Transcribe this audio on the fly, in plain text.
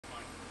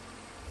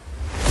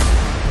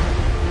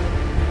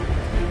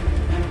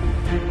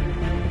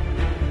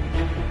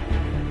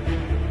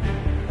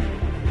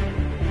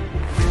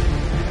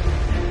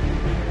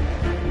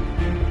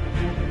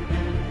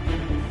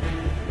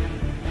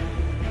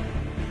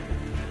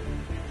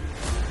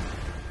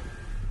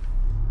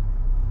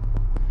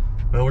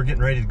we're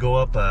getting ready to go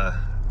up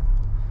a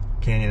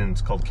canyon.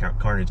 It's called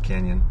Carnage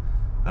Canyon.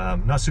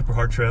 Not super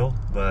hard trail,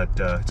 but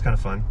it's kind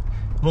of fun.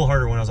 A little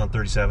harder when I was on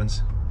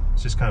 37s.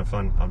 It's just kind of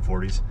fun on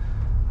 40s.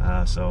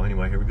 So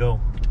anyway, here we go.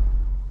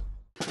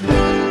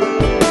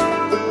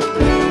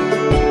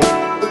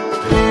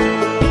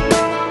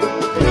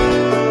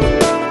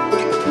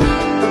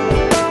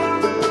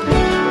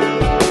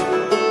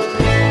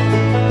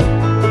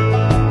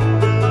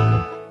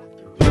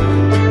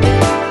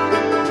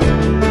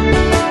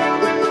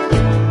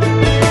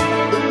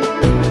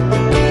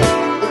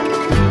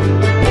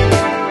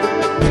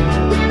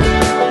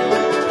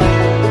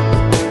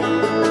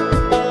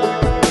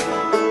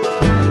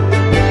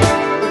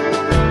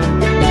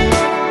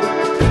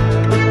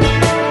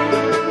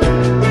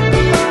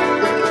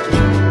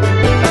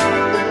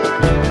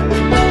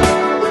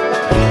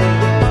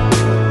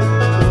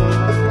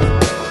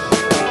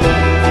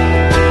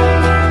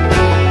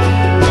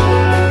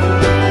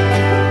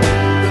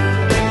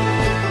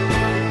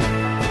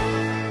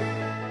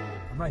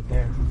 Right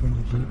there in front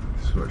of the Jeep.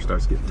 This is where it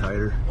starts getting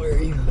tighter. Where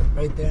are you?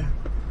 Right there.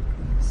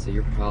 So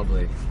you're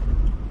probably...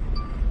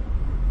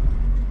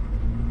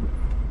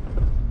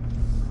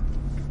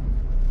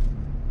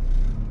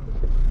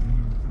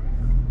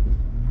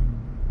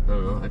 I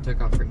don't know, I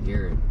took off from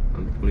here and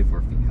I'm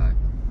 24 feet high.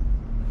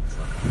 So.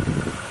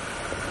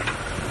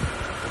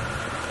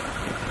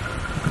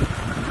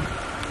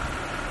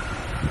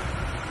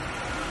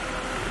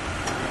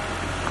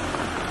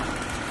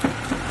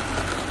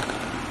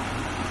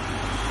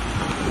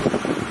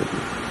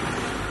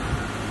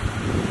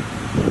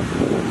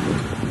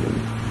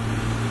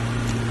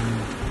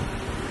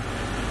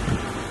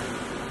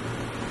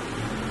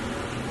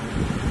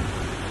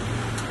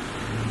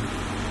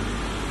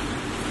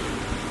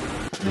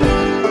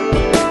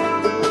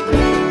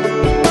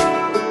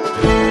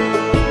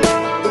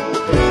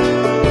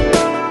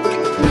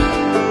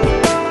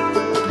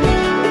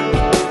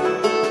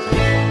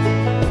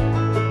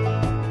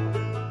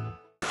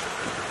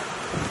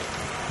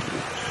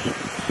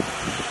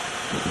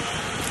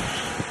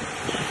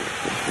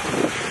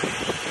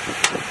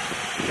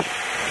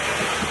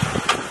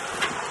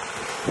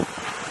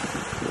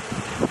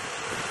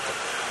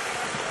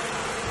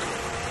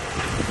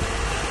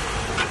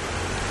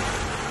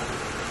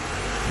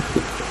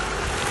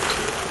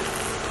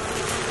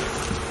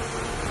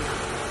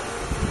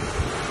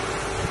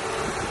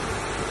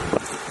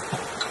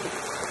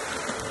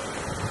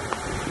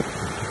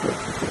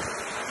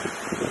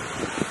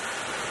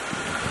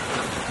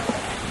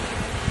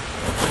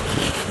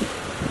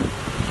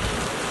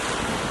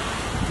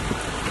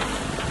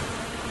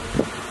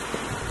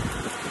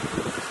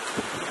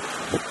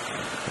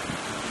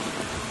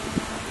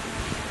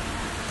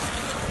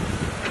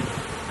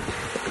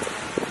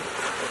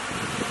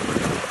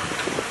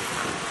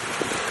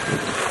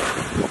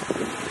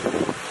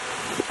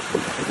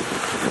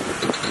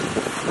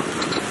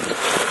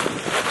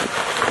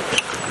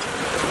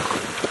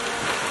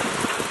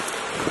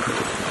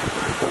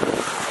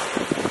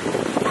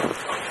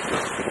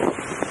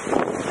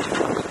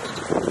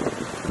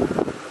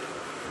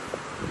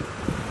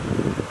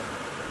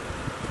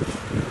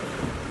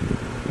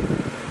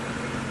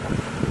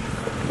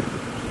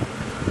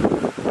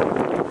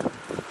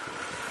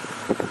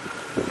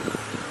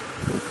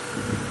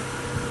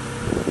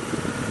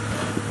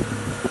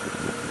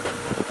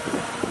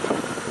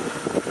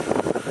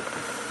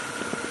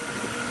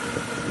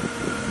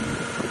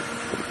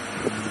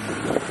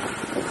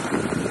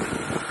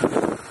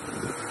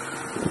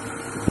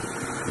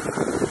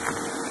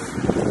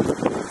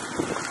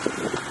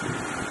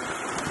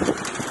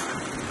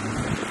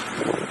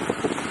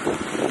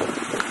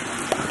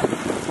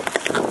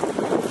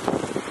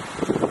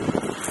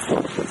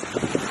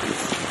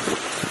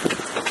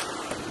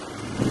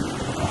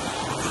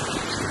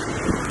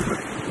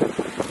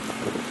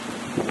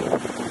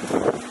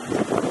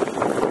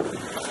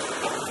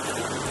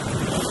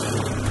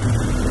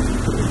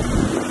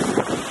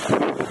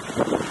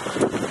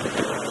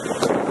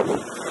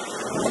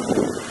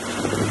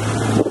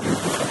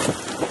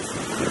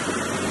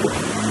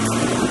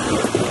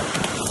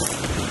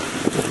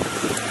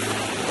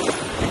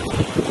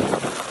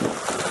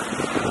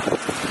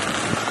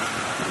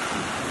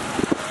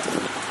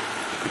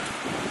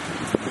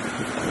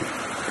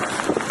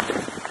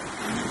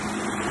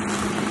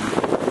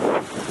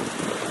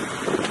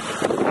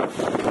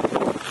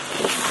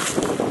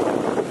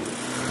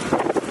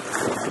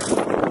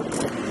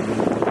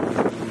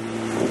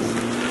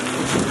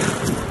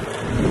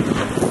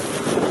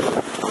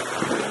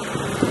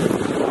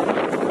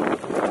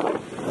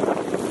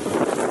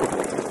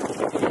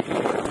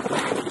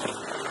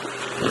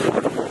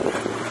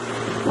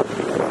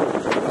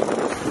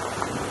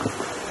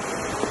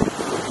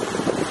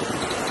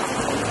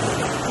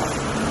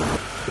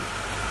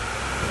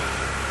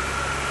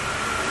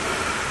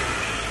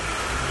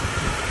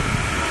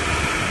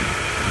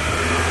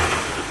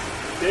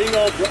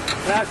 Bingo,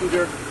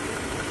 passenger.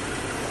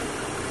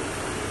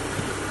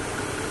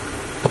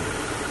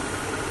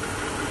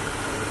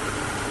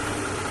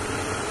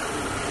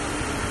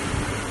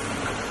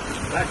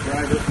 Back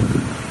driver.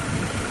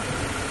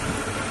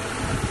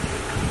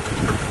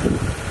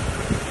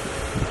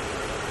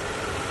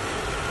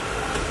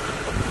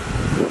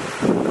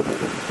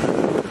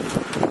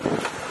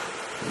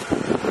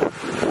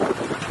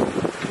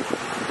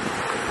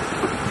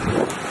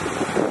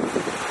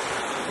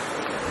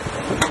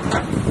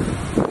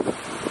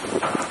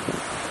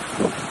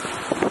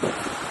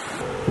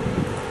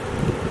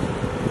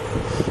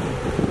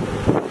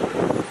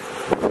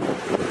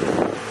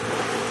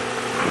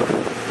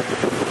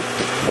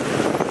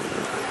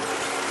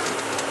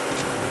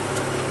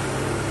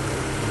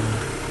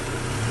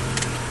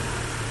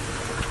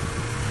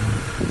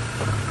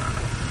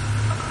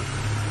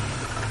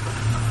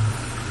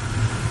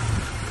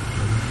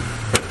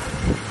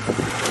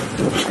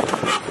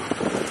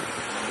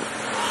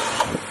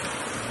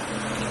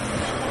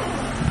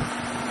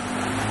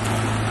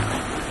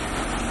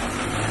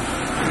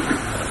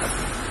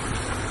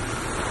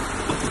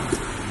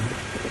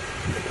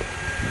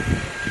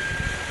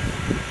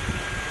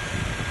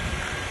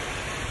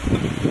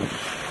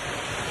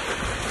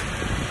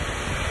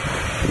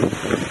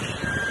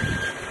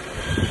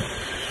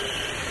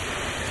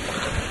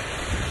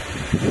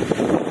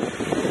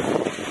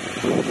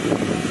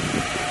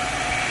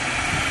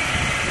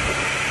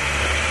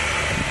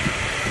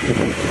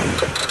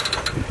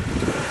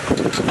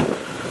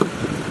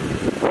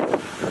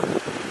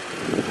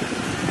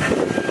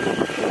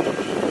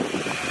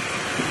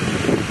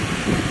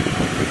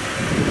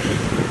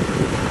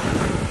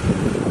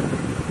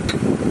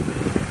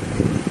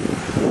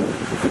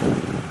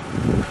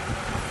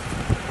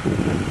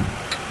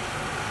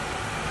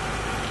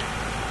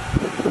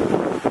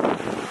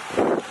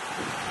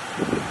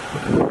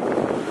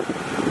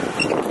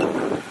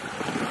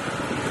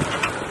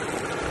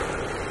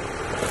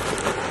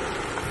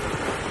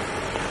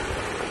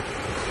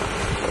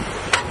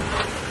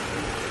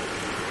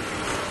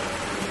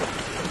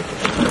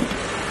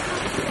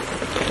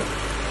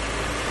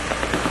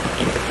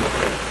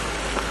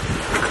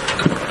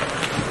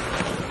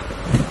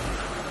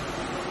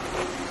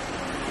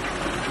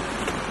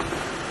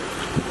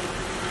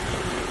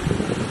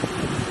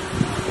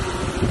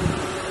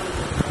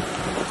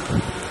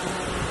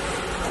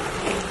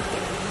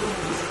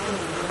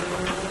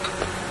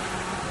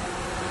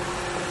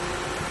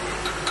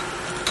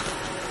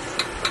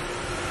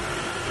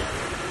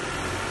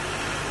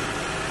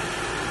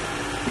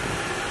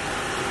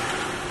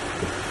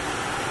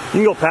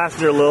 You can go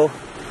passenger a little.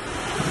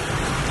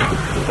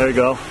 There you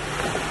go.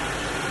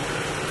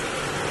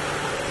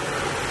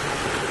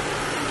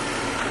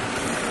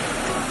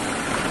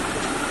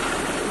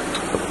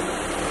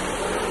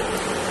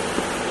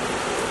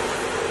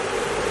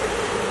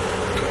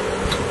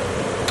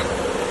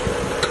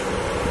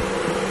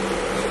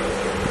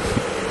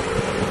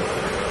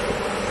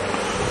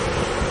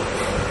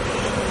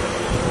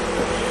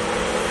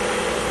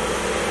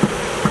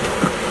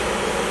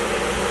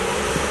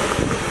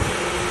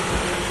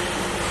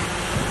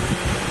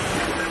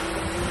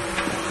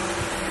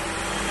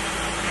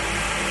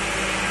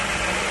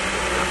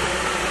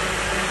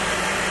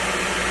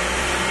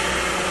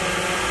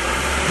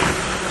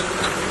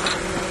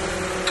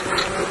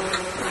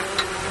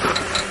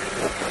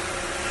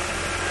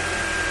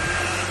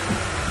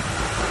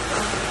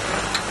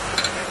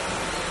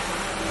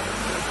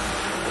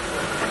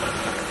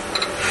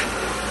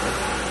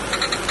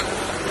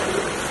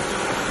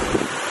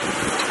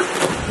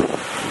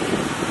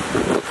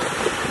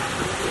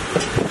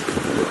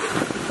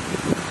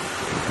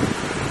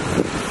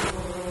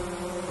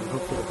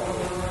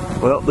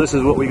 Well, this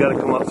is what we got to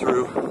come up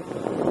through.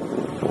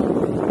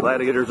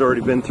 Gladiator's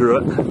already been through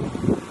it.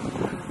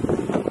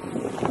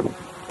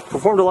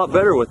 Performed a lot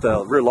better with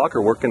rear locker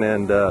working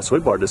and sway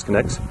bar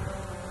disconnects.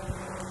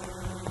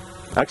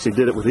 Actually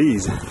did it with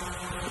ease.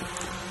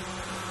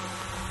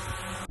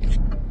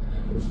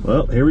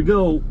 Well, here we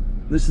go.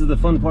 This is the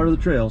fun part of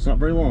the trail. It's not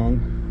very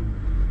long.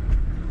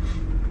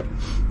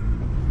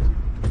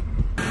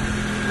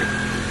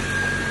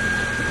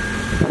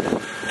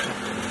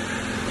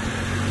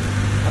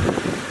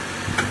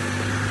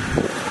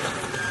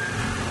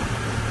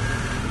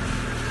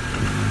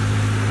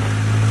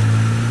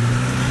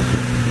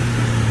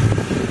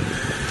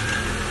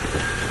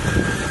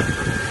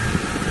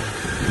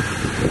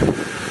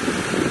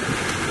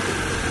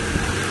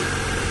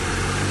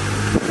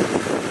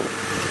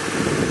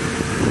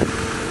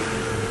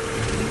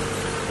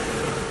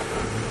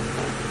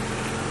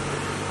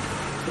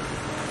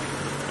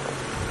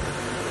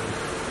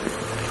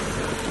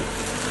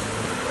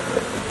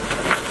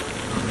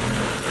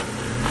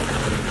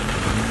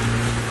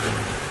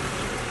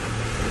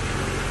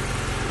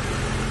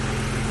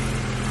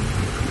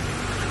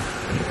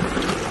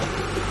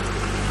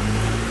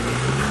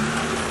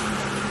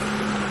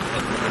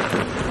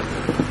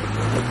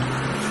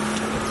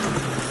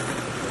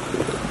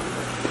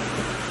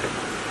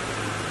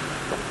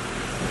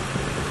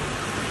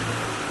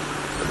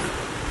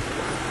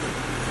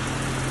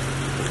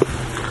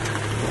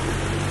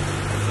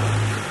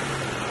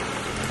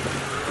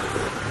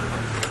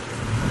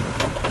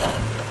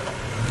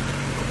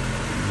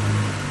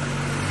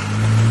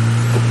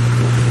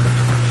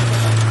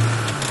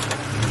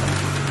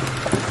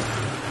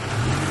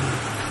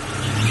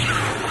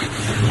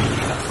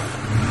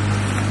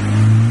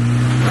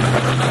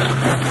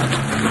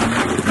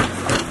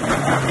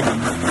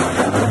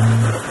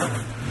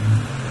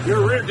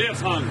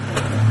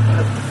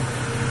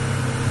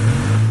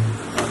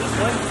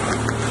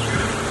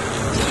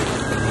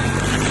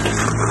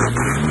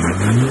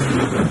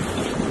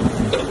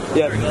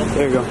 There you go.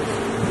 There you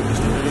go.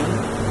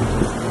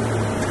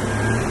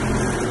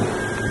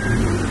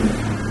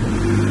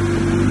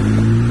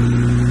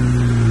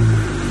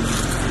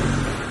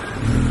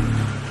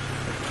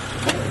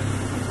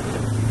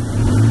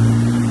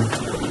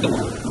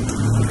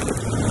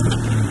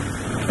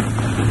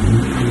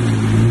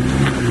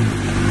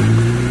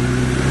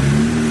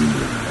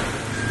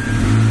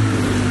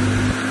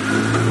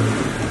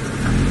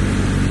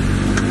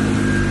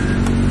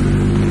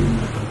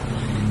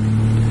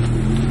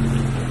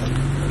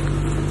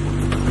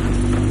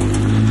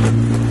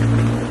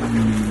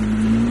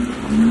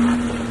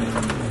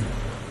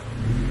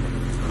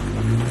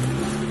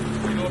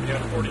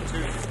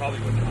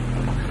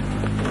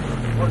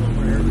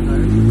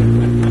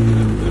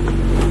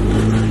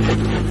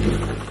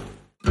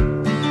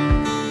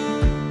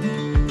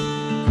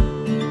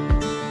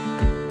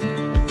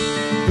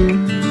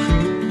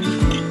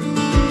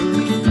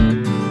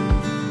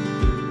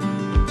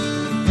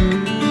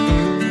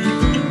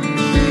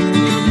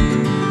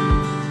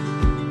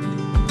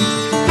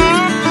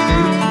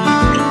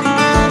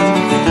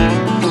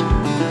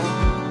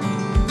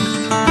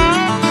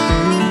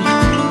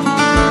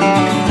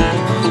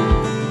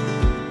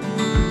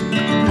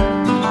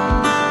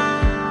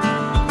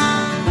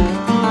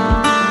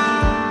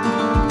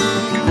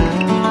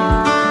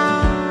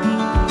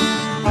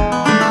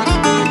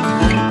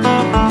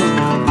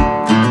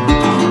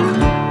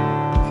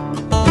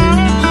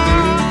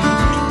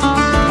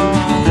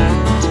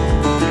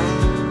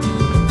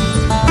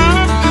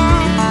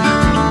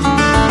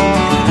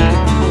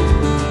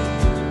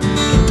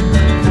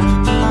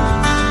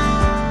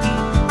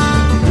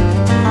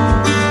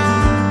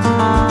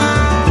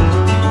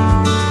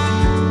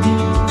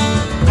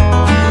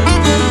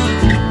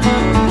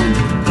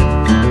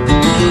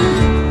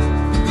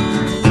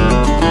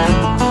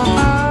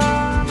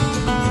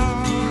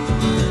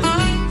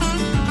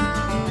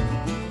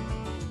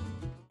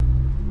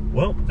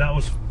 Well, that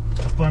was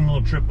a fun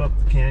little trip up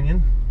the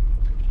canyon.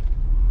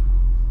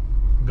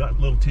 Got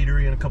a little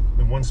teetery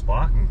in one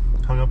spot and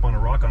hung up on a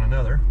rock on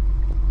another,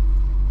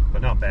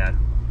 but not bad.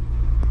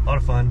 A lot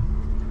of fun.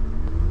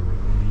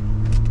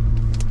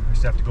 I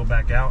just have to go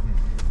back out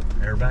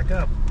and air back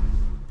up.